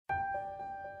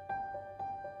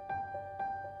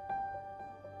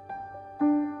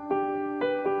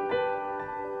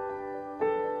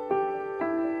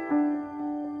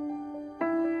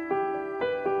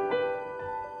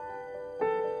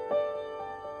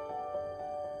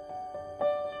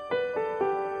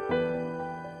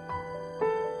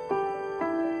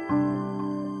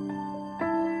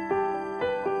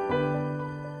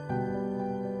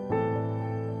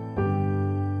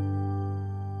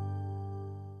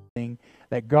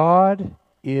that God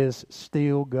is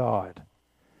still God.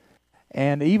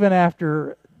 And even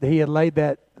after he had laid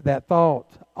that thought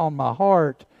on my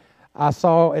heart, I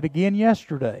saw it again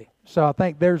yesterday. So I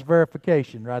think there's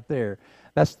verification right there.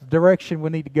 That's the direction we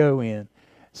need to go in.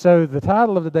 So the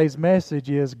title of today's message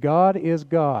is God is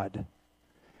God.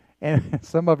 And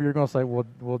some of you are going to say,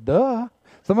 well, duh.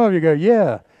 Some of you go,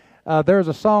 yeah. There was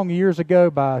a song years ago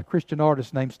by a Christian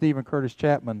artist named Stephen Curtis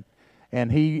Chapman, and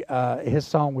his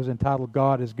song was entitled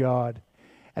God is God.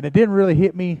 And it didn't really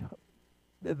hit me,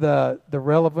 the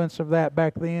relevance of that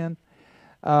back then.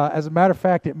 As a matter of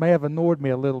fact, it may have annoyed me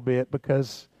a little bit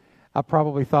because I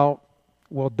probably thought,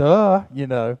 well, duh, you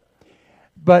know.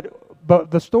 But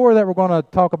the story that we're going to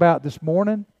talk about this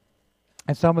morning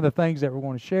and some of the things that we're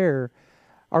going to share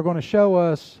are going to show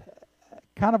us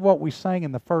kind of what we sang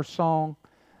in the first song,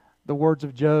 the words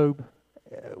of Job.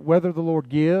 Whether the Lord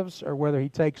gives or whether He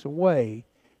takes away,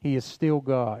 He is still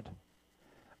God.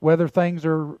 Whether things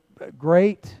are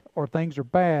great or things are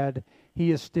bad,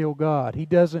 He is still God. He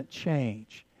doesn't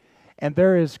change. And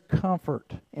there is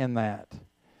comfort in that.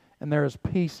 And there is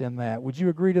peace in that. Would you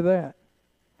agree to that?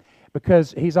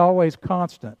 Because He's always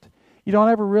constant. You don't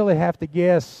ever really have to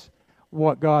guess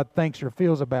what God thinks or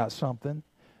feels about something,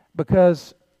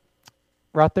 because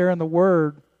right there in the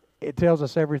Word, it tells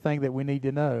us everything that we need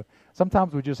to know.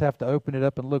 Sometimes we just have to open it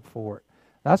up and look for it.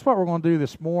 That's what we're going to do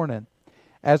this morning.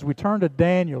 As we turn to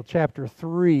Daniel chapter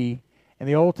 3 in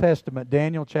the Old Testament,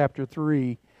 Daniel chapter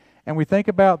 3, and we think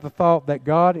about the thought that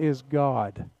God is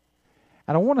God.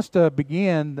 And I want us to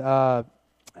begin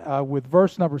with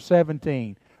verse number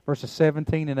 17, verses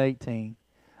 17 and 18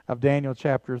 of Daniel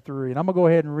chapter 3. And I'm going to go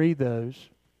ahead and read those.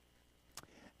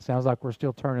 Sounds like we're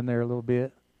still turning there a little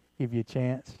bit. Give you a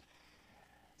chance.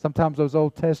 Sometimes those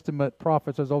Old Testament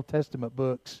prophets, those Old Testament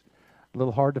books, a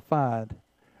little hard to find.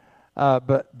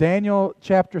 But Daniel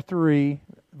chapter 3,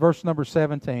 verse number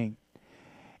 17.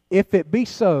 If it be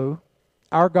so,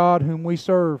 our God whom we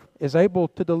serve is able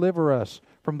to deliver us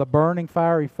from the burning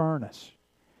fiery furnace,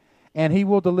 and He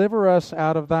will deliver us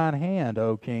out of thine hand,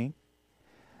 O King.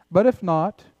 But if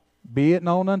not, be it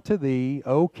known unto thee,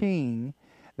 O King,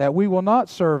 that we will not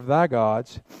serve thy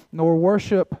gods, nor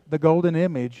worship the golden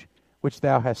image which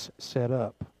thou hast set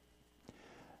up.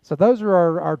 So those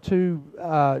are our two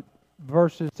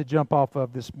verses to jump off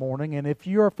of this morning. And if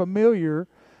you are familiar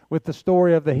with the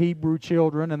story of the Hebrew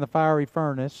children and the fiery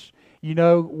furnace, you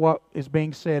know what is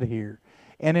being said here.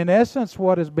 And in essence,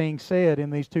 what is being said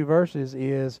in these two verses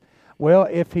is, well,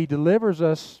 if He delivers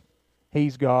us,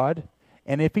 He's God.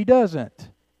 And if He doesn't,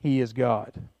 He is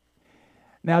God.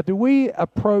 Now, do we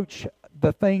approach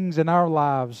the things in our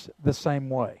lives the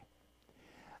same way?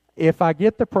 If I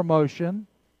get the promotion,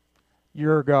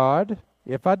 you're God.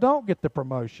 If I don't get the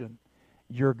promotion,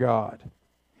 you're God.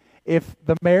 If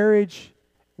the marriage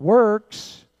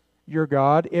works, you're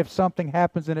God. If something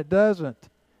happens and it doesn't,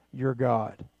 you're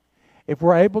God. If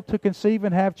we're able to conceive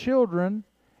and have children,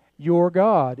 you're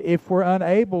God. If we're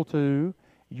unable to,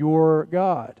 you're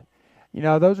God. You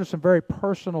know, those are some very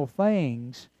personal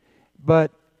things,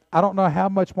 but I don't know how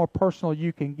much more personal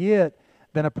you can get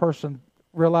than a person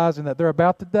realizing that they're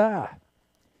about to die.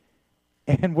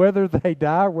 And whether they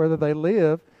die or whether they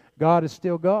live, God is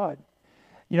still God.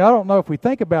 You know, I don't know if we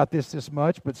think about this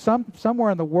much, but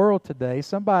somewhere in the world today,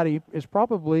 somebody is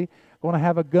probably going to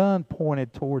have a gun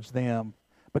pointed towards them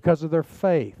because of their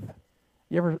faith.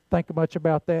 You ever think much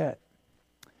about that?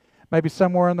 Maybe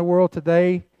somewhere in the world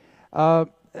today,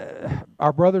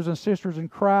 our brothers and sisters in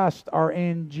Christ are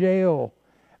in jail,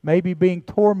 maybe being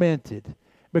tormented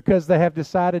because they have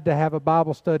decided to have a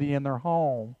Bible study in their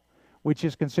home, which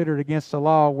is considered against the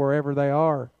law wherever they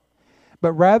are.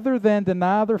 But rather than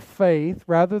deny their faith,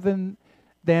 rather than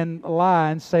lie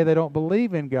and say they don't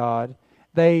believe in God,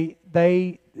 they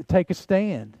take a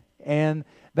stand. And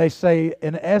they say,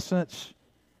 in essence,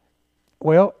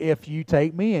 well, if you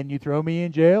take me and you throw me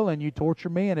in jail and you torture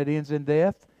me and it ends in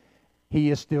death,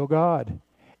 He is still God.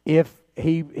 If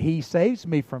He saves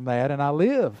me from that and I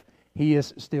live, He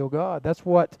is still God. That's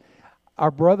what our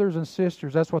brothers and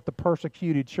sisters, that's what the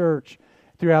persecuted church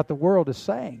throughout the world is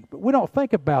saying. But we don't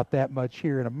think about that much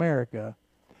here in America.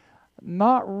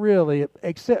 Not really,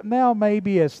 except now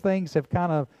maybe as things have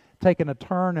kind of taken a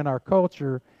turn in our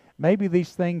culture, maybe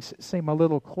these things seem a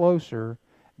little closer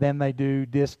than they do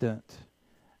distant.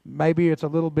 Maybe it's a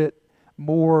little bit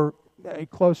more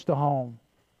close to home.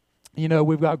 You know,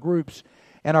 we've got groups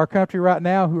in our country right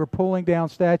now who are pulling down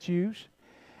statues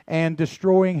and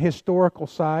destroying historical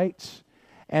sites.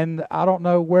 And I don't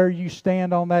know where you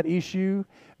stand on that issue,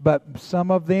 but some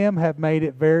of them have made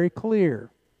it very clear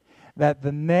that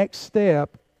the next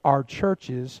step are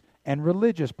churches and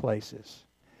religious places.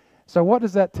 So what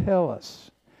does that tell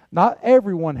us? Not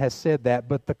everyone has said that,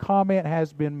 but the comment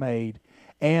has been made,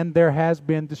 and there has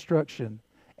been destruction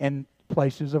in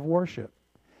places of worship.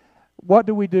 What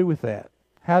do we do with that?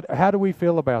 How do we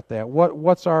feel about that?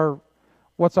 What's our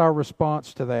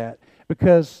response to that?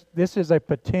 Because this is a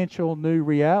potential new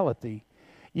reality.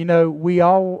 You know, we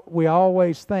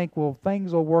always think, well,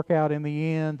 things will work out in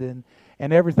the end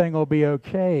and everything will be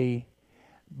okay.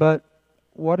 But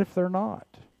what if they're not?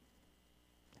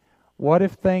 What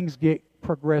if things get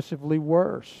progressively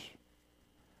worse?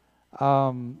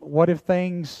 What if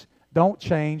things don't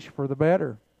change for the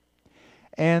better?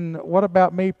 And what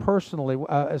about me personally,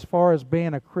 as far as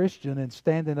being a Christian and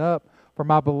standing up for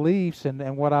my beliefs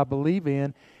and what I believe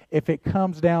in? If it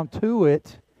comes down to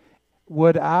it,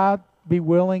 would I be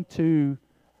willing to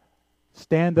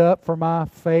stand up for my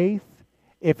faith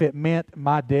if it meant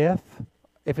my death?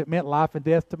 If it meant life and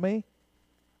death to me?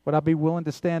 Would I be willing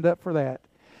to stand up for that?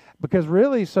 Because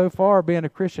really, so far, being a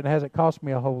Christian hasn't cost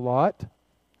me a whole lot.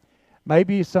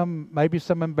 Maybe some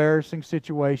embarrassing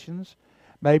situations.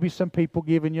 Maybe some people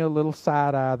giving you a little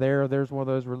side eye there. There's one of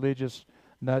those religious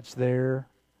nuts there.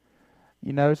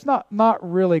 You know, it's not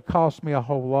really cost me a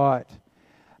whole lot.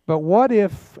 But what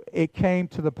if it came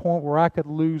to the point where I could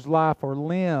lose life or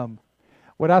limb?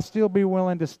 Would I still be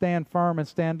willing to stand firm and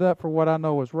stand up for what I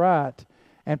know is right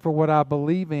and for what I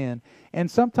believe in? And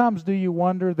sometimes do you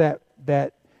wonder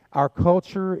that our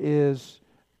culture is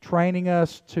training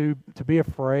us to be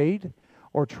afraid,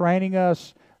 or training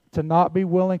us to not be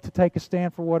willing to take a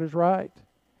stand for what is right?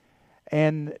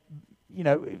 And, you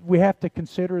know, we have to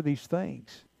consider these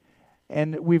things.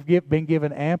 And we've been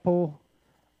given ample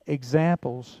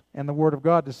examples in the Word of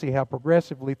God to see how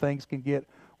progressively things can get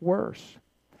worse.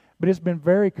 But it's been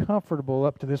very comfortable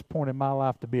up to this point in my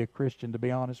life to be a Christian, to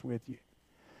be honest with you.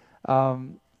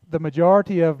 The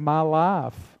majority of my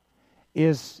life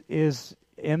is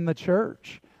in the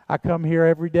church. I come here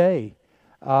every day.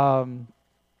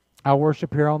 I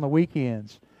worship here on the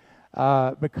weekends.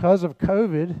 Because of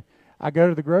COVID, I go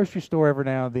to the grocery store every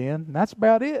now and then, and that's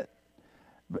about it.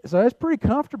 So it's pretty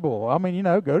comfortable. I mean, you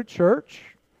know, go to church,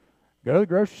 go to the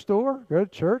grocery store, go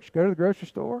to church, go to the grocery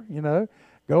store, you know,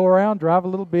 go around, drive a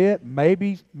little bit,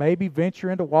 maybe venture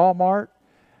into Walmart,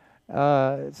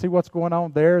 see what's going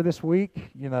on there this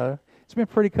week, you know. It's been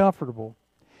pretty comfortable.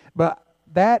 But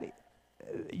that,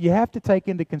 you have to take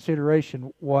into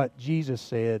consideration what Jesus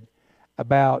said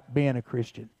about being a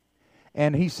Christian.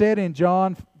 And he said in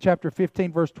John chapter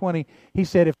 15, verse 20, he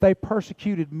said, if they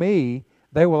persecuted me,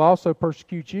 they will also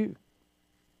persecute you.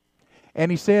 And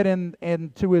he said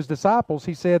and to his disciples,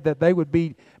 he said that they would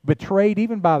be betrayed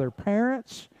even by their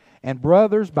parents and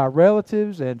brothers, by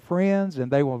relatives and friends, and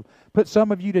they will put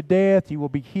some of you to death. You will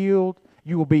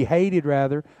be hated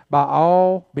rather, by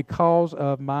all because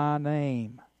of my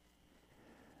name.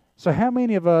 So how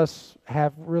many of us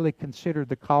have really considered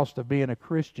the cost of being a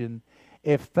Christian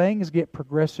if things get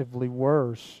progressively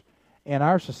worse in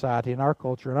our society, in our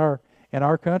culture, in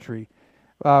our country?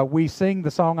 We sing the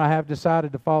song, I Have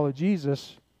Decided to Follow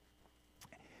Jesus,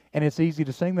 and it's easy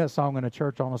to sing that song in a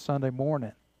church on a Sunday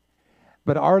morning.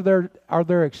 But are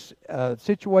there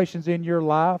situations in your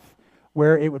life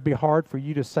where it would be hard for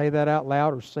you to say that out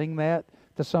loud or sing that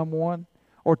to someone,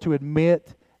 or to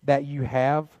admit that you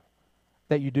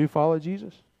do follow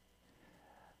Jesus?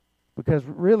 Because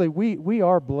really, we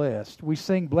are blessed. We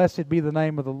sing, blessed be the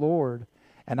name of the Lord,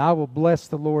 and I will bless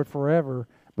the Lord forever.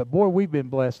 But boy, we've been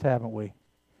blessed, haven't we?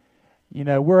 You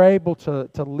know, we're able to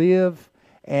live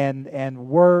and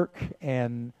work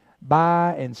and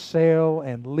buy and sell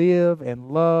and live and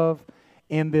love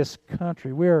in this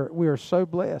country. We are so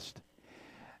blessed.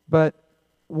 But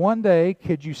one day,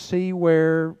 could you see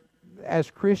where,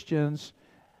 as Christians,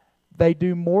 they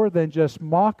do more than just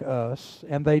mock us,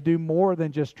 and they do more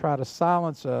than just try to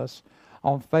silence us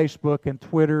on Facebook and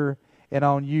Twitter and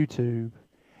on YouTube.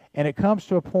 And it comes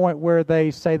to a point where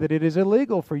they say that it is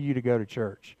illegal for you to go to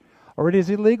church, or it is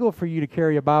illegal for you to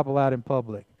carry a Bible out in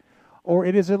public, or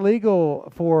it is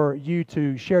illegal for you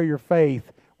to share your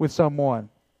faith with someone.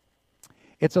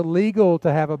 It's illegal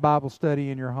to have a Bible study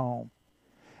in your home.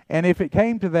 And if it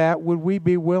came to that, would we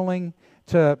be willing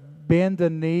to bend the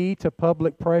knee to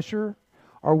public pressure,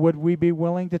 or would we be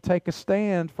willing to take a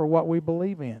stand for what we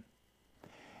believe in?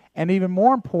 And even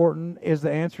more important is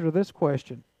the answer to this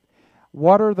question.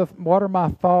 What are my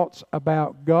thoughts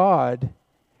about God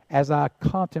as I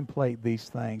contemplate these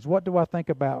things? What do I think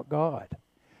about God?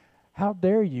 How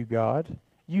dare you, God?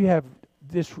 You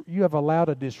have allowed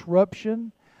a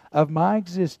disruption of my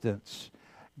existence.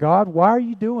 God, why are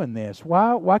you doing this?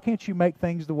 Why can't you make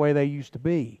things the way they used to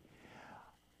be?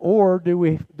 Or do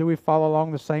we follow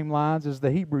along the same lines as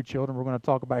the Hebrew children we're going to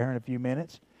talk about here in a few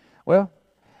minutes? Well,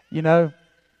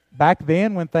 back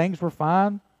then when things were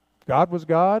fine, God was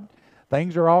God.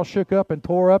 Things are all shook up and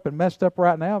tore up and messed up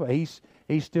right now, but He's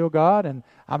still God, and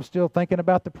I'm still thinking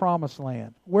about the promised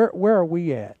land. Where are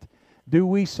we at? Do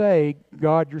we say,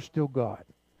 God, you're still God?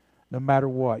 No matter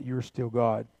what, you're still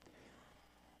God.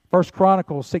 1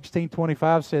 Chronicles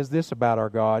 16:25 says this about our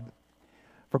God.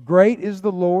 For great is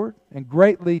the Lord, and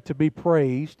greatly to be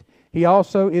praised. He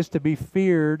also is to be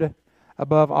feared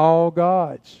above all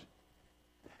gods.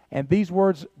 And these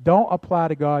words don't apply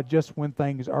to God just when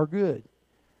things are good.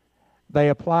 They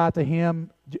apply to Him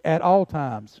at all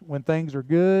times. When things are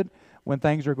good, when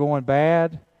things are going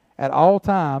bad, at all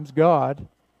times, God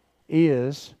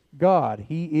is God.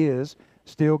 He is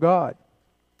still God.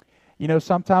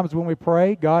 Sometimes when we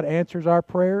pray, God answers our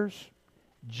prayers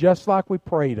just like we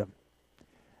prayed them.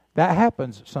 That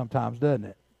happens sometimes, doesn't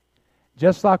it?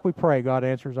 Just like we pray, God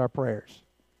answers our prayers.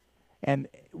 And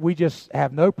we just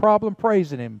have no problem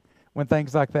praising Him when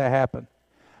things like that happen.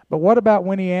 But what about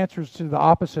when He answers to the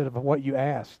opposite of what you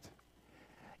asked?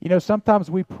 Sometimes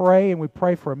we pray and we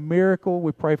pray for a miracle,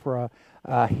 we pray for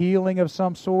a healing of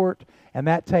some sort, and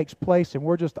that takes place, and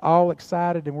we're just all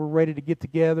excited and we're ready to get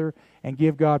together and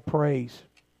give God praise.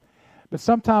 But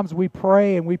sometimes we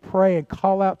pray and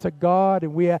call out to God,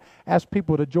 and we ask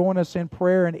people to join us in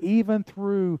prayer, and even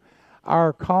through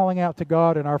our calling out to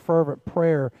God and our fervent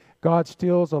prayer, God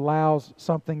still allows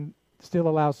something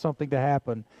to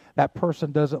happen. That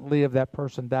person doesn't live, that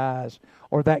person dies,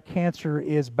 or that cancer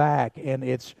is back and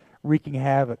it's wreaking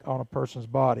havoc on a person's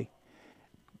body.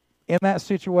 In that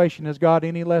situation, is God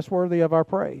any less worthy of our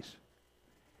praise?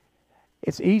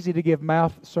 It's easy to give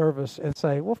mouth service and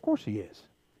say, well, of course He is.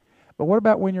 But what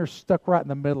about when you're stuck right in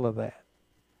the middle of that?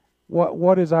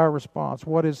 What is our response?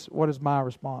 What is my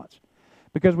response?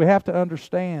 Because we have to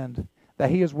understand that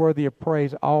He is worthy of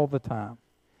praise all the time.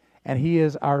 And He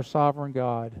is our sovereign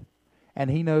God. And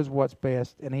He knows what's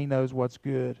best, and He knows what's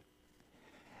good.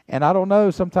 And I don't know,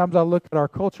 sometimes I look at our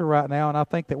culture right now, and I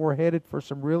think that we're headed for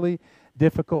some really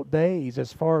difficult days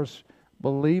as far as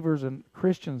believers and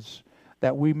Christians,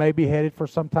 that we may be headed for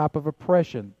some type of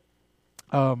oppression.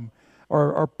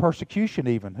 Or persecution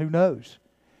even, who knows?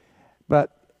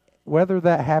 But whether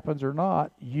that happens or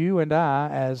not, you and I,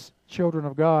 as children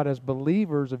of God, as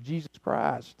believers of Jesus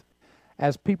Christ,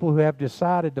 as people who have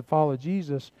decided to follow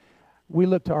Jesus, we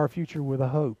look to our future with a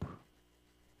hope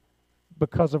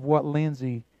because of what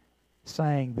Lindsay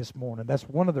sang this morning. That's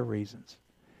one of the reasons.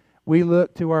 We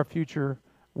look to our future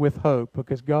with hope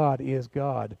because God is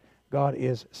God. God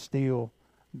is still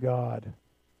God.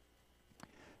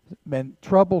 And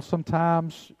trouble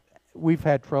sometimes, we've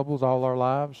had troubles all our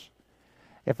lives.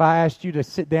 If I asked you to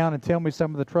sit down and tell me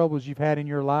some of the troubles you've had in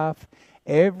your life,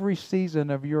 every season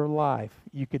of your life,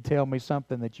 you could tell me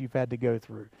something that you've had to go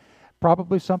through.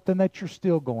 Probably something that you're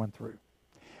still going through.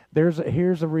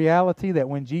 Here's a reality that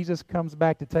when Jesus comes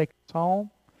back to take us home,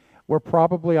 we're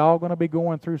probably all going to be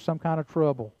going through some kind of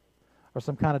trouble or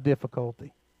some kind of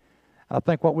difficulty. I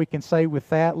think what we can say with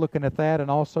that, looking at that, and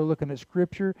also looking at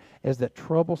Scripture, is that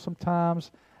trouble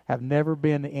sometimes have never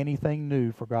been anything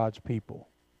new for God's people.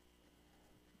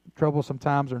 Trouble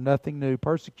sometimes are nothing new.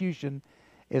 Persecution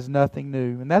is nothing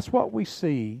new. And that's what we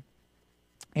see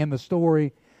in the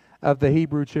story of the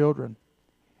Hebrew children.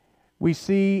 We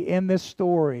see in this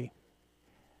story,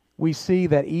 we see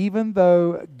that even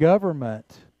though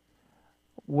government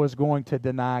was going to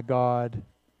deny God,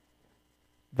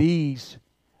 these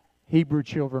Hebrew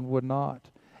children would not.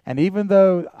 And even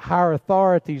though higher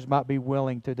authorities might be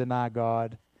willing to deny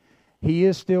God, He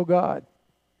is still God.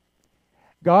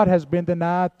 God has been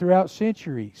denied throughout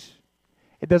centuries.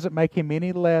 It doesn't make Him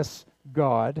any less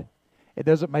God. It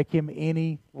doesn't make Him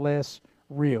any less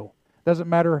real. It doesn't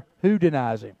matter who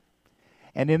denies Him.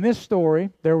 And in this story,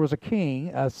 there was a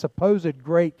king, a supposed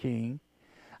great king.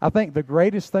 I think the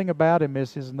greatest thing about him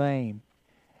is his name.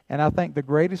 And I think the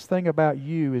greatest thing about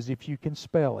you is if you can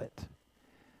spell it.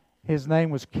 His name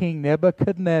was King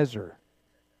Nebuchadnezzar.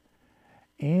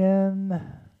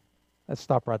 Let's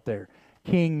stop right there.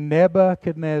 King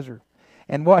Nebuchadnezzar.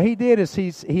 And what he did is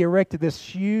he erected this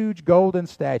huge golden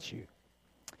statue.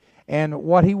 And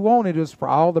what he wanted was for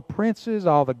all the princes,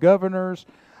 all the governors,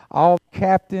 all the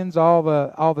captains, all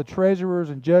the treasurers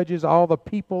and judges, all the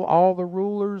people, all the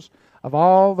rulers of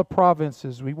all the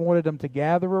provinces. We wanted them to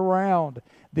gather around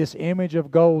this image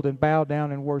of gold and bow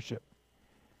down and worship.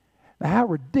 Now, how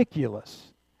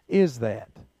ridiculous is that?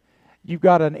 You've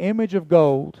got an image of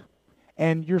gold,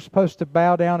 and you're supposed to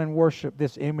bow down and worship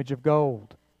this image of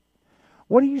gold.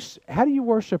 How do you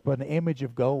worship an image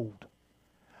of gold?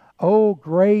 Oh,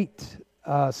 great,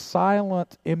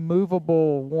 silent,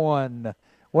 immovable one.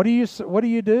 What do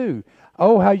you do?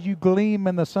 Oh, how you gleam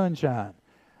in the sunshine.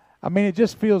 I mean, it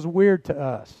just feels weird to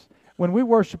us. When we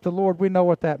worship the Lord, we know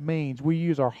what that means. We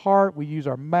use our heart, we use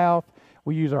our mouth,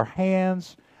 we use our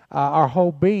hands, our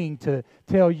whole being to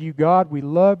tell you, God, we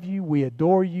love you, we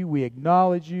adore you, we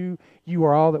acknowledge you. You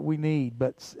are all that we need.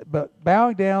 But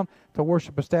bowing down to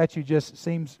worship a statue just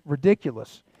seems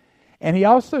ridiculous. And he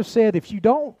also said, if you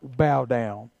don't bow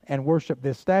down and worship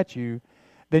this statue,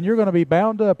 then you're going to be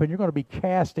bound up and you're going to be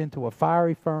cast into a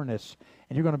fiery furnace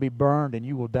and you're going to be burned and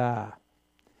you will die.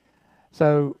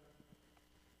 So,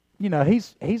 you know,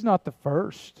 he's not the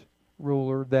first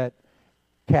ruler that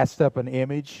cast up an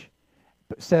image,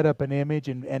 set up an image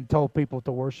and told people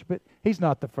to worship it. He's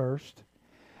not the first.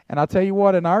 And I'll tell you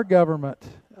what, in our government,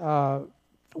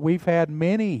 we've had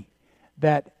many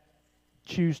that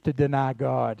choose to deny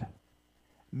God.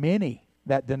 Many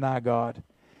that deny God.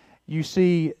 You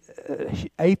see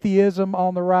atheism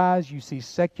on the rise. You see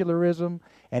secularism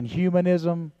and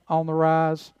humanism on the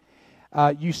rise.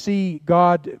 You see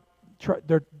God,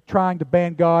 they're trying to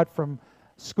ban God from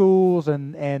schools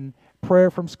and prayer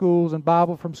from schools and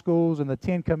Bible from schools and the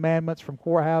Ten Commandments from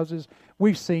courthouses.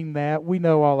 We've seen that. We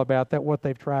know all about that, what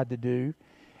they've tried to do.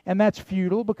 And that's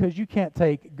futile because you can't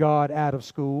take God out of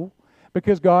school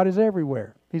because God is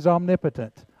everywhere. He's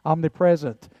omnipotent,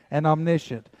 omnipresent, and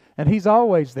omniscient. And He's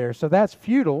always there. So that's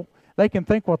futile. They can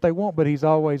think what they want, but He's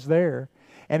always there.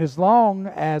 And as long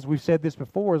as, we've said this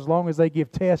before, as long as they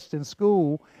give tests in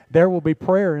school, there will be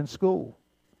prayer in school.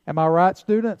 Am I right,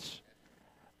 students?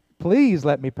 Please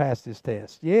let me pass this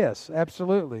test. Yes,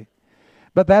 absolutely.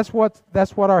 But that's what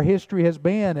our history has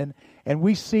been. And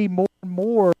we see more and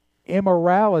more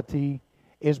immorality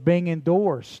is being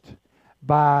endorsed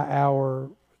by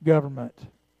our government.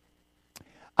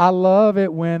 I love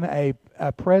it when a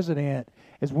president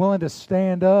is willing to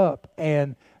stand up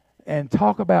and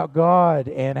talk about God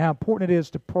and how important it is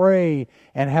to pray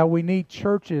and how we need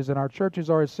churches and our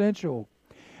churches are essential.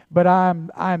 But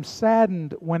I'm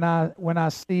saddened when I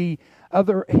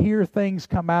hear things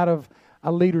come out of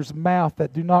a leader's mouth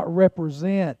that do not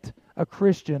represent a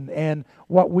Christian and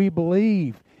what we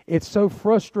believe. It's so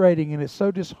frustrating and it's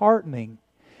so disheartening.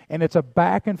 And it's a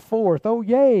back and forth. Oh,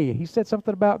 yay, he said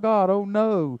something about God. Oh,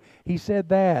 no, he said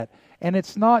that. And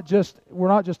we're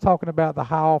not just talking about the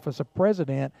high office of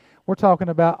president. We're talking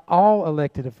about all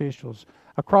elected officials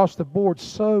across the board.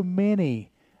 So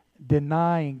many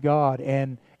denying God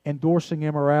and endorsing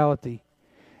immorality.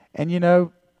 And, you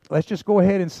know, let's just go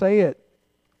ahead and say it.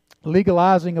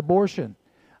 Legalizing abortion.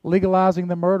 Legalizing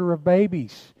the murder of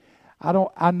babies.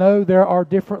 I know there are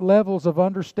different levels of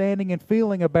understanding and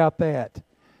feeling about that.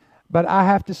 But I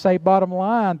have to say, bottom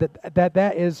line,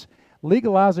 that is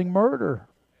legalizing murder.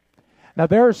 Now,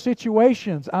 there are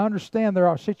situations, I understand there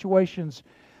are situations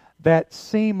that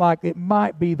seem like it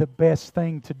might be the best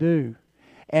thing to do.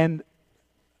 And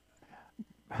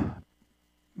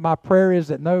my prayer is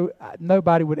that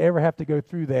nobody would ever have to go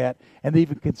through that and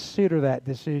even consider that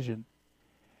decision.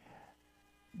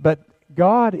 But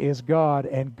God is God,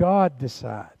 and God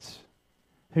decides.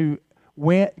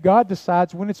 God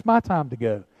decides when it's my time to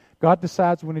go. God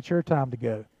decides when it's your time to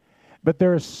go. But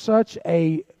there is such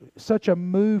a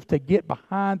move to get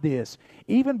behind this,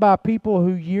 even by people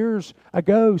who years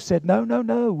ago said, no,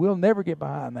 we'll never get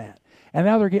behind that. And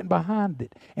now they're getting behind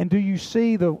it. And do you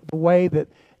see the way that,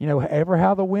 you know, ever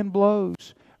how the wind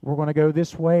blows, we're going to go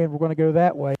this way and we're going to go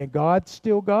that way. And God's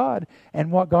still God.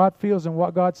 And what God feels and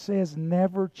what God says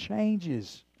never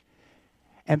changes.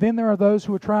 And then there are those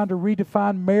who are trying to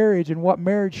redefine marriage and what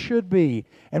marriage should be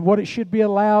and what it should be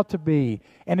allowed to be.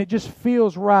 And it just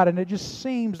feels right and it just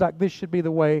seems like this should be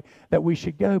the way that we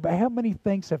should go. But how many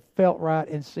things have felt right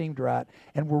and seemed right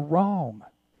and were wrong?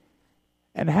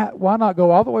 And why not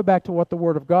go all the way back to what the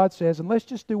Word of God says and let's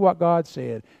just do what God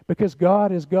said, because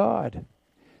God is God.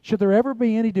 Should there ever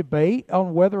be any debate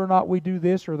on whether or not we do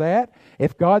this or that?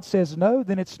 If God says no,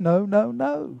 then it's no, no,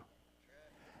 no.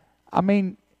 I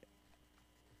mean,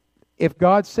 if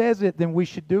God says it, then we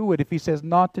should do it. If He says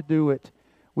not to do it,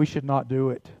 we should not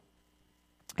do it.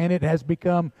 And it has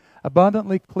become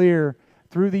abundantly clear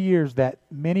through the years that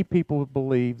many people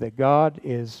believe that God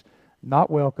is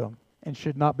not welcome and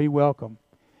should not be welcome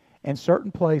in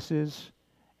certain places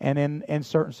and in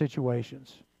certain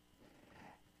situations.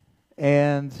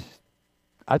 And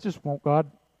I just want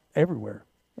God everywhere.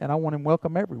 And I want Him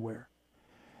welcome everywhere.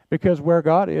 Because where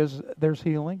God is, there's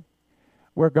healing.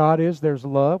 Where God is, there's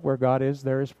love. Where God is,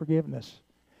 there is forgiveness.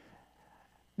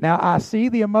 Now, I see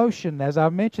the emotion as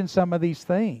I've mentioned some of these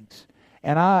things.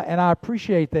 And I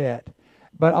appreciate that.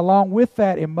 But along with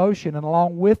that emotion and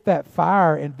along with that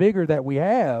fire and vigor that we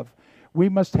have, we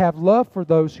must have love for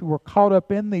those who are caught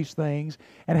up in these things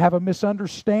and have a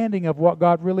misunderstanding of what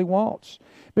God really wants.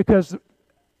 Because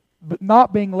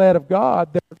not being led of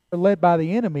God, they're led by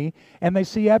the enemy, and they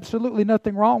see absolutely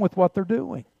nothing wrong with what they're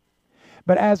doing.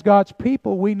 But as God's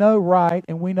people, we know right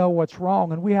and we know what's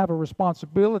wrong, and we have a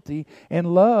responsibility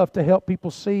and love to help people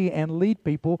see and lead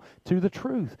people to the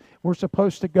truth. We're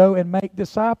supposed to go and make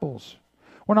disciples.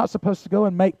 We're not supposed to go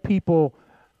and make people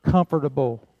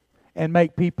comfortable and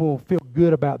make people feel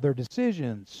good about their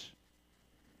decisions.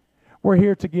 We're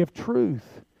here to give truth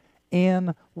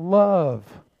in love.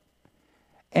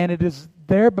 And it is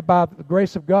there, but by the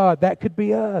grace of God, that could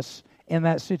be us in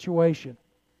that situation.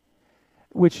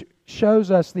 Which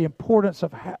shows us the importance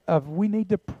of we need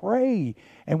to pray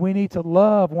and we need to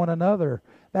love one another.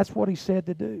 That's what He said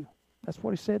to do. That's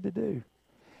what He said to do.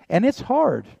 And it's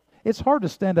hard. It's hard to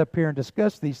stand up here and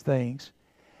discuss these things,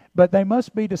 but they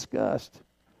must be discussed.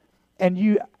 And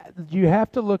you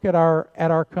have to look at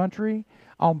our country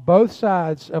on both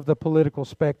sides of the political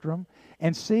spectrum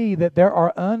and see that there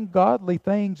are ungodly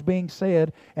things being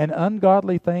said and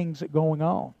ungodly things going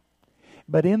on.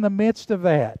 But in the midst of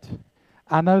that,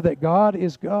 I know that God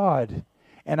is God,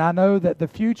 and I know that the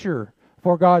future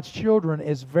for God's children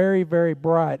is very, very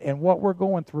bright, and what we're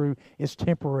going through is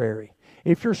temporary.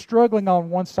 If you're struggling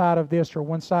on one side of this or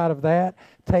one side of that,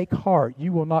 take heart.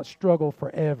 You will not struggle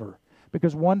forever.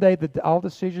 Because one day all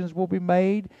decisions will be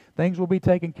made, things will be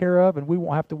taken care of, and we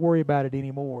won't have to worry about it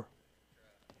anymore.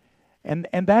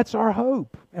 And that's our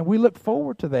hope, and we look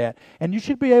forward to that. And you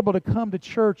should be able to come to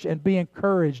church and be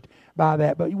encouraged by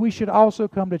that. But we should also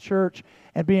come to church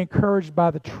and be encouraged by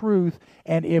the truth.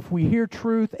 And if we hear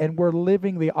truth and we're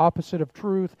living the opposite of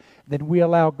truth, then we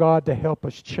allow God to help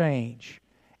us change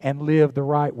and live the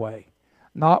right way.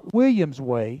 Not William's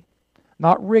way,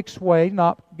 not Rick's way,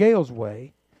 not Gail's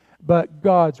way, but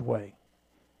God's way.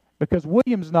 Because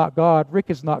William's not God, Rick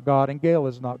is not God, and Gail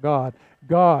is not God.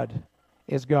 God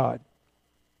is God.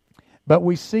 But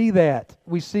we see that.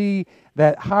 We see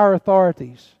that higher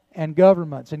authorities and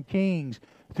governments and kings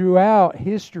throughout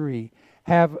history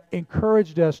have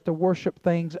encouraged us to worship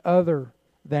things other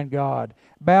than God.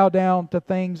 Bow down to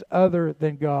things other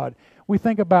than God. We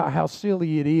think about how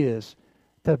silly it is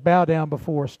to bow down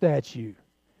before a statue,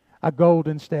 a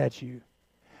golden statue.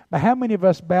 But how many of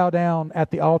us bow down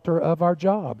at the altar of our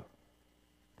job?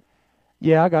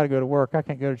 Yeah, I got to go to work. I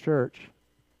can't go to church.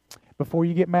 Before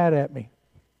you get mad at me,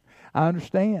 I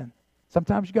understand.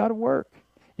 Sometimes you got to work.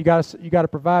 You got to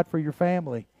provide for your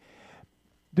family.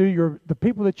 Do the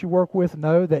people that you work with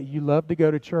know that you love to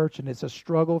go to church and it's a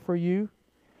struggle for you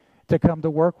to come to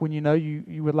work when you know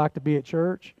you would like to be at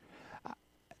church?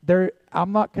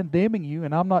 I'm not condemning you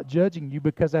and I'm not judging you,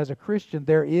 because as a Christian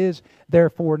there is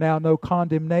therefore now no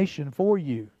condemnation for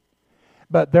you.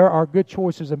 But there are good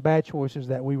choices and bad choices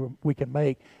that we can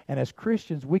make. And as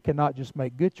Christians, we cannot just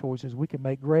make good choices, we can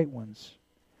make great ones.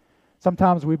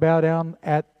 Sometimes we bow down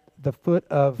at the foot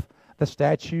of the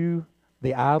statue,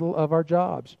 the idol of our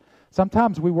jobs.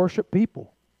 Sometimes we worship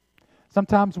people.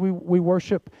 Sometimes we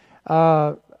worship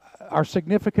our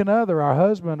significant other, our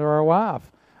husband or our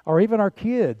wife, or even our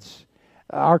kids.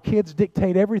 Our kids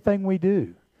dictate everything we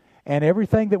do. And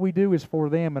everything that we do is for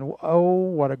them. And oh,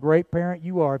 what a great parent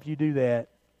you are if you do that.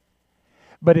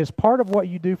 But as part of what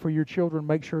you do for your children,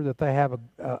 make sure that they have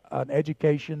an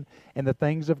education in the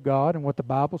things of God and what the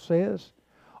Bible says.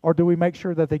 Or do we make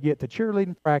sure that they get to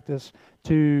cheerleading practice,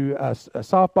 to a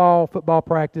softball, football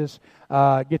practice,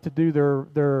 get to do their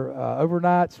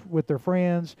overnights with their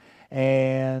friends,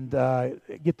 and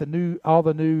get all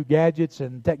the new gadgets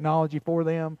and technology for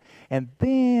them? And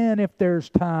then if there's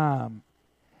time,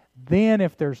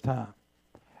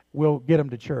 we'll get them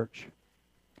to church.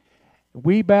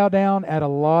 We bow down at a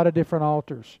lot of different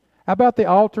altars. How about the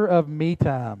altar of me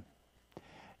time?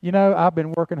 You know, I've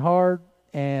been working hard,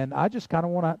 and I just kind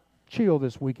of want to chill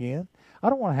this weekend. I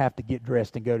don't want to have to get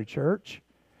dressed and go to church.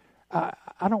 I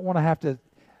don't want to have to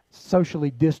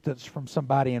socially distance from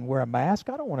somebody and wear a mask.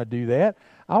 I don't want to do that.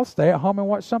 I'll stay at home and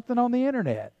watch something on the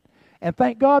internet. And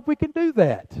thank God we can do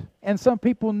that. And some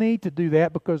people need to do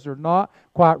that because they're not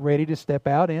quite ready to step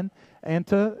out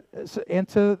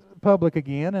into public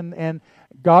again, and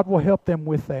God will help them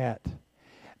with that.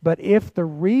 But if the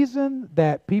reason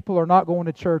that people are not going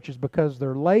to church is because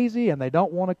they're lazy and they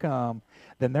don't want to come,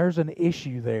 then there's an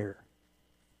issue there.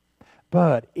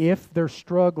 But if they're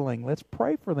struggling, let's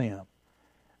pray for them.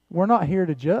 We're not here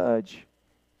to judge.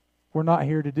 We're not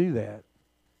here to do that.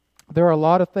 There are a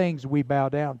lot of things we bow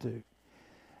down to,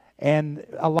 and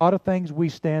a lot of things we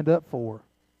stand up for.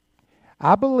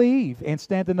 I believe in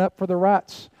standing up for the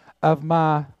rights of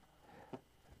my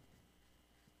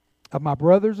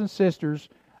brothers and sisters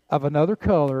of another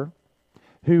color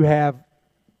who have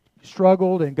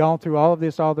struggled and gone through all of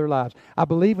this all their lives. I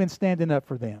believe in standing up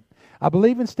for them. I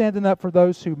believe in standing up for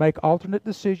those who make alternate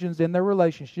decisions in their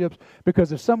relationships,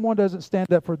 because if someone doesn't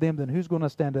stand up for them, then who's going to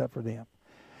stand up for them?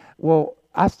 Well,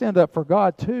 I stand up for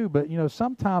God too, but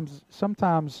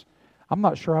sometimes I'm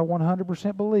not sure I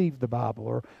 100% believe the Bible,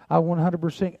 or I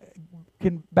 100%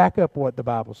 can back up what the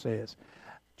Bible says.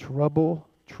 Trouble,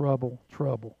 trouble,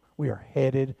 trouble. We are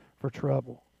headed for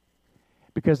trouble.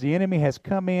 Because the enemy has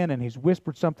come in and he's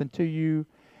whispered something to you,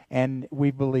 and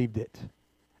we've believed it.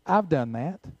 I've done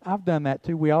that. I've done that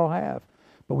too. We all have.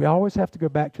 But we always have to go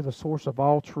back to the source of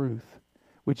all truth,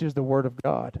 which is the Word of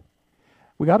God.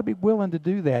 We got to be willing to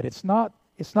do that. It's not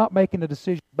making a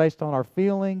decision based on our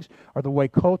feelings or the way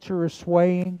culture is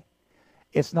swaying.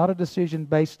 It's not a decision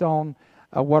based on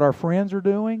what our friends are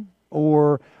doing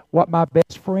or what my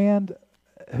best friend,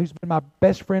 who's been my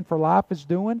best friend for life, is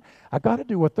doing. I got to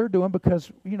do what they're doing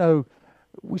because,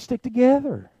 we stick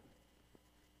together.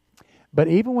 But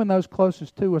even when those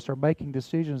closest to us are making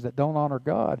decisions that don't honor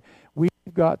God, we've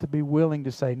got to be willing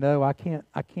to say, no, I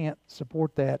can't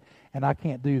support that, and I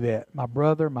can't do that. My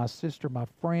brother, my sister, my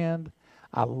friend,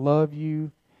 I love you,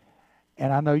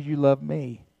 and I know you love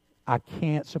me. I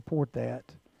can't support that.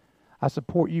 I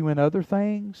support you in other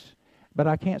things, but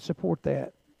I can't support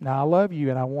that. Now, I love you,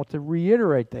 and I want to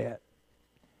reiterate that.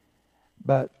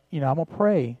 But, I'm going to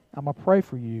pray. I'm going to pray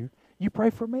for you. You pray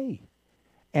for me.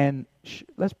 And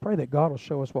let's pray that God will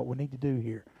show us what we need to do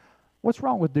here. What's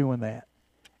wrong with doing that?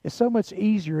 It's so much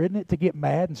easier, isn't it, to get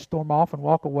mad and storm off and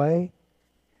walk away?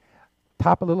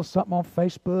 Type a little something on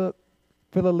Facebook,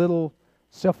 feel a little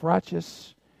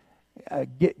self-righteous,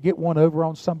 get one over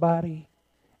on somebody,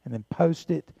 and then post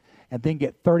it, and then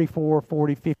get 34,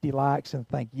 40, 50 likes and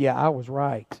think, yeah, I was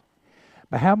right.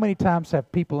 But how many times have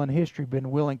people in history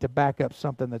been willing to back up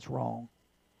something that's wrong?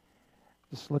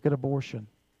 Just look at abortion.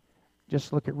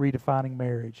 Just look at redefining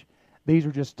marriage. These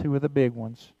are just two of the big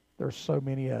ones. There's so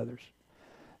many others.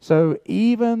 So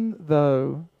even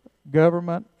though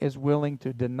government is willing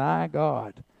to deny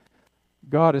God,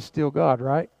 God is still God,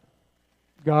 right?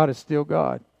 God is still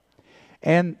God.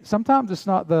 And sometimes it's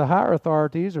not the higher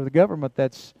authorities or the government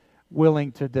that's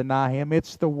willing to deny Him.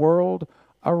 It's the world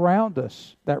around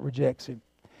us that rejects Him.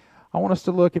 I want us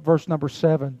to look at verse number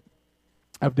 7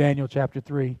 of Daniel chapter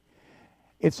 3.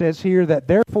 It says here that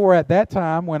therefore at that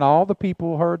time when all the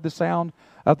people heard the sound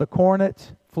of the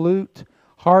cornet, flute,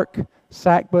 harp,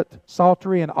 sackbut,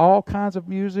 psaltery, and all kinds of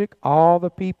music, all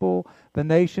the people, the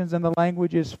nations, and the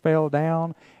languages fell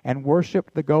down and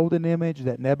worshipped the golden image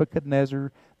that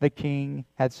Nebuchadnezzar the king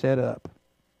had set up.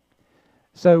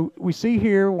 So we see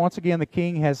here, once again, the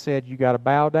king has said, you got to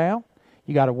bow down,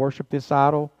 you got to worship this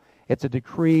idol. It's a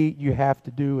decree, you have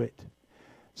to do it.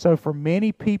 So for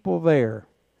many people there,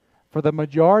 for the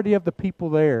majority of the people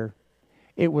there,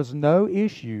 it was no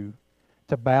issue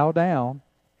to bow down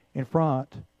in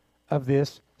front of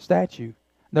this statue.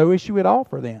 No issue at all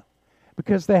for them,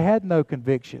 because they had no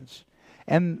convictions.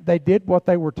 And they did what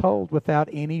they were told without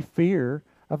any fear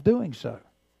of doing so.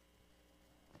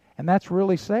 And that's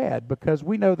really sad, because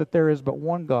we know that there is but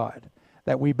one God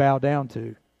that we bow down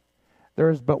to. There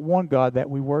is but one God that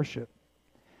we worship.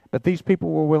 But these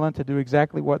people were willing to do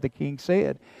exactly what the king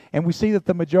said. And we see that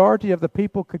the majority of the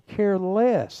people could care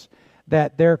less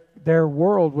that their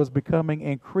world was becoming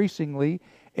increasingly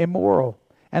immoral.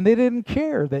 And they didn't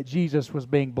care that Jesus was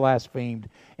being blasphemed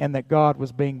and that God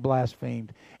was being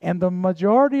blasphemed. And the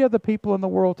majority of the people in the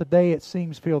world today, it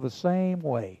seems, feel the same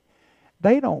way.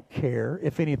 They don't care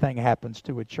if anything happens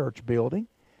to a church building.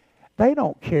 They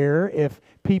don't care if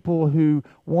people who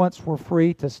once were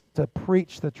free to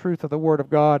preach the truth of the Word of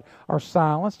God are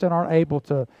silenced and aren't able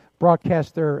to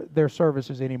broadcast their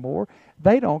services anymore.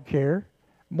 They don't care.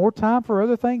 More time for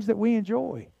other things that we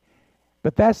enjoy.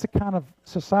 But that's the kind of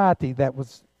society that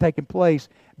was taking place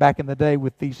back in the day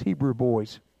with these Hebrew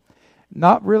boys.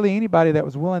 Not really anybody that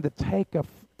was willing to take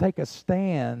a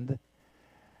stand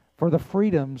for the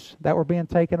freedoms that were being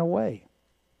taken away.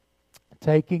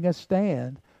 Taking a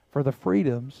stand for the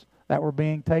freedoms that were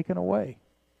being taken away.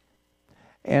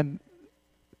 And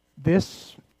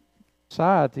this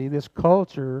society, this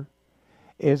culture,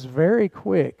 is very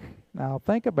quick. Now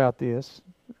think about this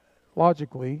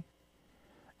logically,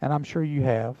 and I'm sure you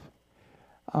have.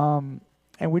 And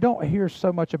we don't hear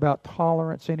so much about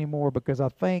tolerance anymore, because I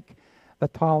think the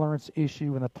tolerance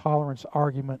issue and the tolerance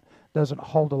argument doesn't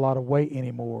hold a lot of weight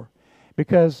anymore.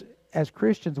 Because as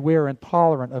Christians, we are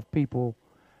intolerant of people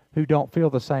who don't feel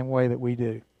the same way that we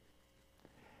do.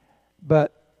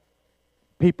 But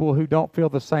people who don't feel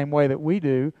the same way that we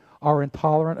do are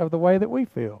intolerant of the way that we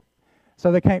feel.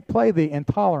 So they can't play the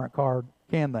intolerant card,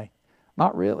 can they?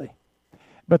 Not really.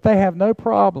 But they have no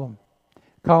problem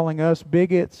calling us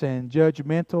bigots and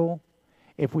judgmental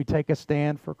if we take a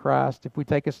stand for Christ, if we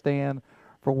take a stand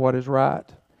for what is right.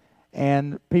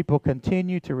 And people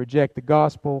continue to reject the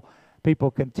gospel.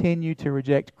 People continue to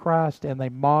reject Christ, and they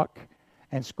mock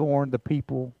and scorn the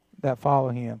people that follow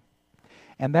him.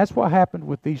 And that's what happened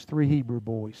with these 3 Hebrew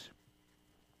boys.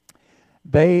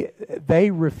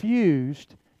 They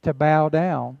refused to bow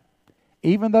down,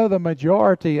 even though the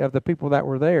majority of the people that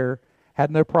were there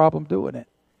had no problem doing it,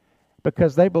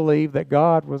 because they believed that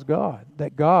God was God,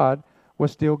 that God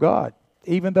was still God.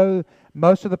 Even though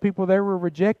most of the people there were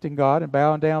rejecting God and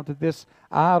bowing down to this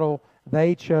idol,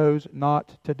 they chose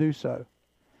not to do so.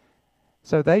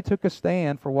 So they took a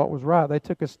stand for what was right. They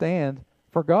took a stand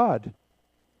for God.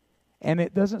 And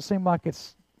it doesn't seem like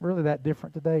it's really that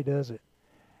different today, does it?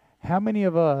 How many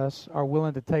of us are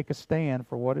willing to take a stand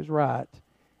for what is right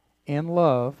in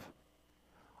love,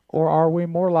 or are we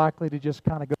more likely to just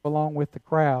kind of go along with the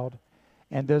crowd?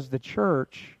 And does the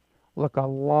church look a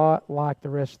lot like the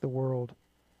rest of the world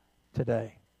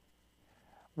today?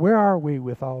 Where are we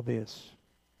with all this?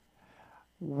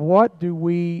 What do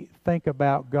we think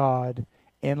about God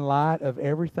in light of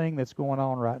everything that's going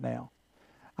on right now?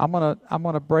 I'm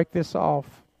gonna break this off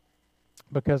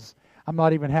because I'm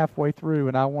not even halfway through,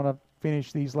 and I want to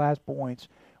finish these last points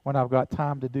when I've got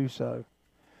time to do so.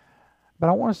 But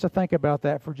I want us to think about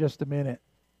that for just a minute.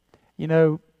 You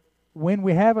know, when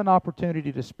we have an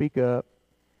opportunity to speak up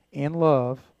in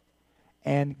love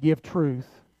and give truth,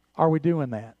 are we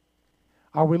doing that?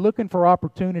 Are we looking for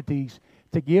opportunities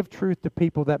to give truth to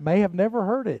people that may have never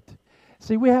heard it?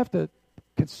 See, we have to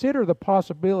consider the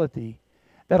possibility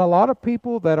that a lot of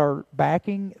people that are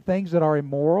backing things that are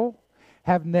immoral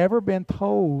have never been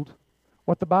told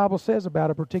what the Bible says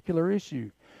about a particular issue.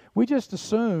 We just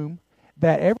assume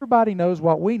that everybody knows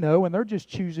what we know and they're just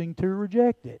choosing to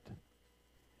reject it.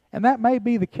 And that may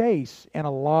be the case in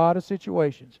a lot of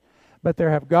situations. But there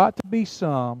have got to be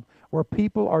some where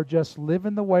people are just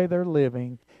living the way they're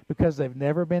living because they've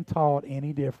never been taught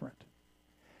any different.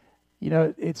 You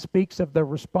know, it speaks of the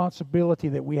responsibility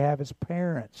that we have as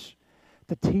parents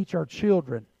to teach our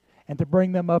children and to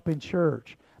bring them up in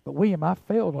church. But William, I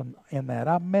failed in that.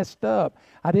 I messed up.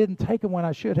 I didn't take them when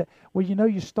I should have. Well, you know,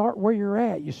 you start where you're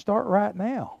at. You start right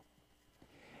now.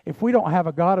 If we don't have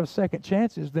a God of second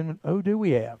chances, then who do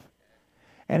we have?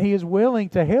 And He is willing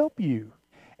to help you.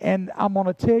 And I'm going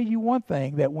to tell you one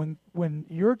thing, that when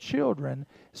your children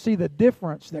see the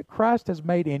difference that Christ has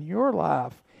made in your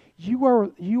life, you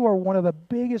are one of the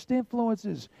biggest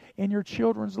influences in your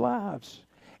children's lives.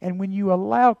 And when you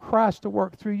allow Christ to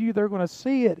work through you, they're going to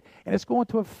see it, and it's going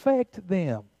to affect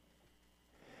them.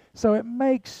 So it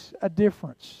makes a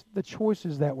difference, the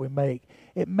choices that we make.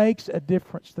 It makes a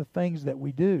difference, the things that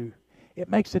we do. It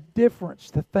makes a difference,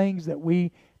 the things that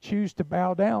we choose to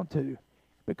bow down to.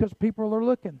 Because people are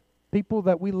looking. People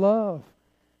that we love.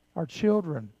 Our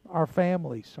children, our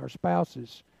families, our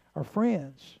spouses, our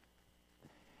friends.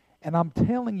 And I'm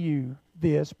telling you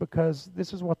this because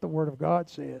this is what the Word of God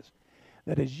says.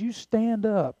 That as you stand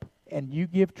up and you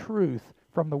give truth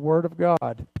from the Word of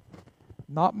God,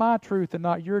 not my truth and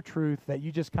not your truth that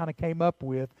you just kind of came up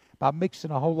with by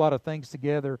mixing a whole lot of things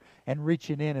together and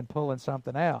reaching in and pulling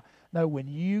something out. No, when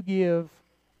you give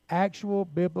actual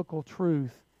biblical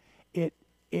truth,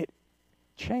 it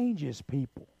changes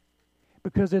people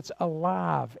because it's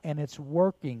alive and it's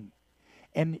working.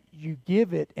 And you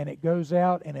give it and it goes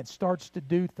out and it starts to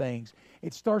do things.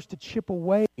 It starts to chip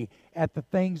away at the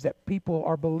things that people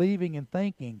are believing and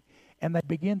thinking. And they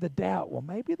begin to doubt, well,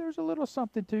 maybe there's a little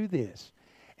something to this.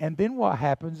 And then what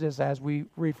happens is, as we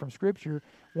read from Scripture,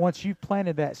 once you've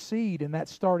planted that seed and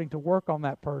that's starting to work on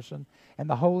that person and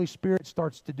the Holy Spirit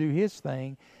starts to do His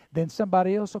thing, then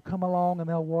somebody else will come along and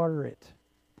they'll water it.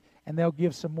 And they'll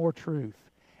give some more truth.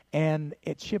 And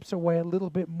it chips away a little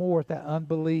bit more at that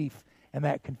unbelief and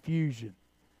that confusion.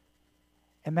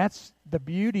 And that's the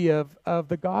beauty of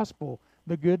the gospel,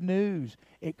 the good news.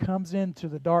 It comes into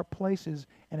the dark places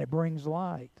and it brings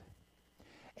light.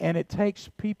 And it takes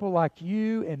people like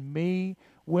you and me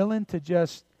willing to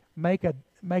just make a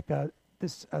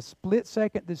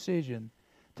split-second decision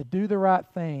to do the right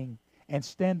thing and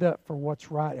stand up for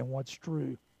what's right and what's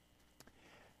true.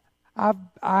 I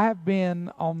have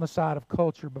been on the side of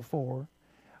culture before,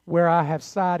 where I have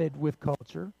sided with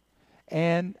culture.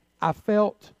 And I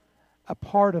felt a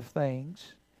part of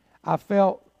things. I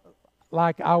felt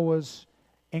like I was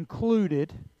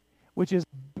included, which is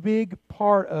a big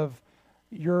part of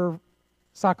your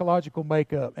psychological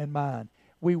makeup and mind.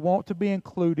 We want to be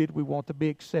included. We want to be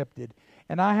accepted.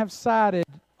 And I have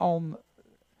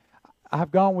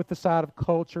gone with the side of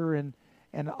culture and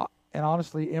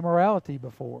honestly immorality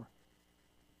before.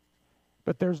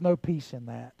 But there's no peace in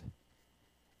that.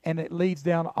 And it leads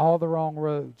down all the wrong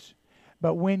roads.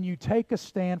 But when you take a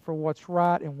stand for what's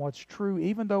right and what's true,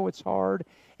 even though it's hard,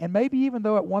 and maybe even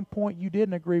though at one point you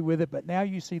didn't agree with it, but now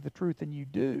you see the truth and you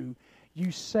do,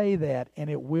 you say that and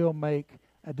it will make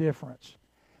a difference.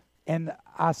 And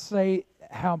I say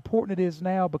how important it is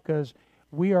now because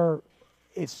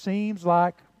it seems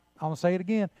like, I'm going to say it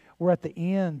again, we're at the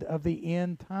end of the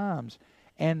end times.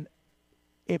 And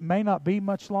it may not be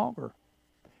much longer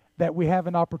that we have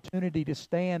an opportunity to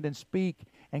stand and speak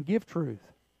and give truth.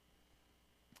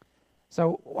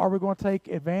 So are we going to take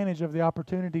advantage of the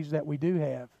opportunities that we do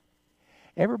have?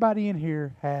 Everybody in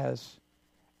here has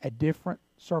a different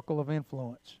circle of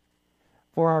influence.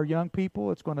 For our young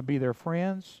people, it's going to be their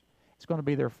friends. It's going to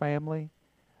be their family.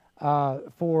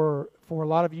 For a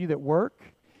lot of you that work,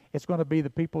 it's going to be the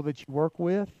people that you work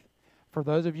with. For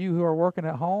those of you who are working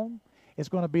at home, it's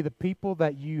going to be the people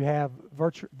that you have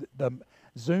the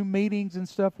Zoom meetings and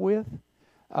stuff with.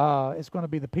 It's going to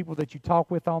be the people that you talk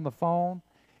with on the phone.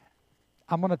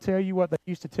 I'm going to tell you what they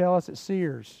used to tell us at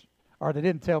Sears, or they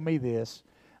didn't tell me this,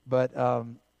 but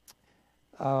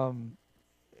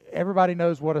everybody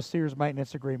knows what a Sears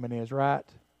maintenance agreement is, right?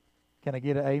 Can I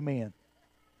get an amen?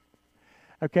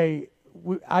 Okay,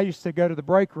 I used to go to the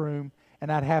break room,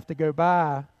 and I'd have to go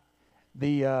by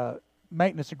the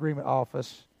maintenance agreement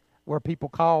office where people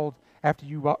called after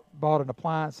you bought an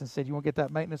appliance and said, you want to get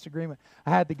that maintenance agreement?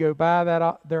 I had to go by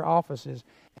their offices,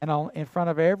 and in front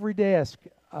of every desk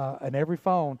and every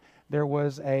phone, there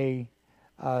was a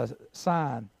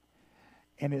sign,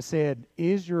 and it said,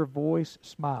 is your voice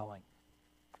smiling?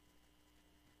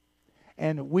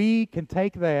 And we can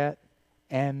take that,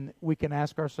 and we can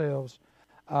ask ourselves,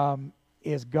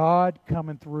 is God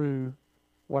coming through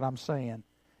what I'm saying?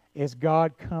 Is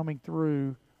God coming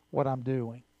through what I'm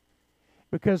doing?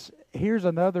 Because here's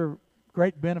another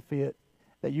great benefit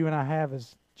that you and I have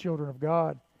as children of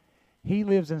God. He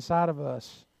lives inside of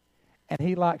us, and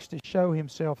He likes to show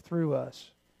Himself through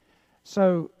us.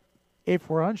 So if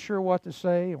we're unsure what to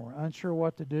say and we're unsure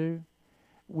what to do,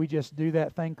 we just do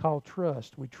that thing called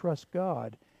trust. We trust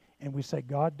God, and we say,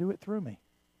 God, do it through me.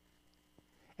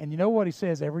 And you know what He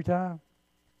says every time?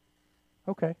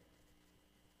 Okay.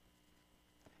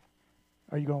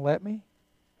 Are you going to let me?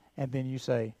 And then you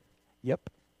say, yep.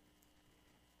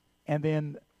 And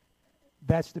then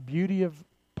that's the beauty of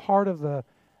the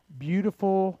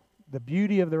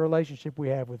beauty of the relationship we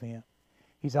have with Him.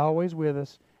 He's always with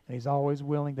us, and He's always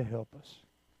willing to help us.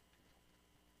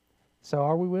 So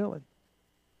are we willing?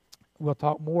 We'll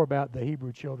talk more about the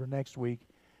Hebrew children next week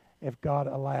if God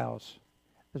allows,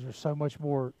 because there's so much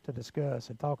more to discuss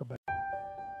and talk about.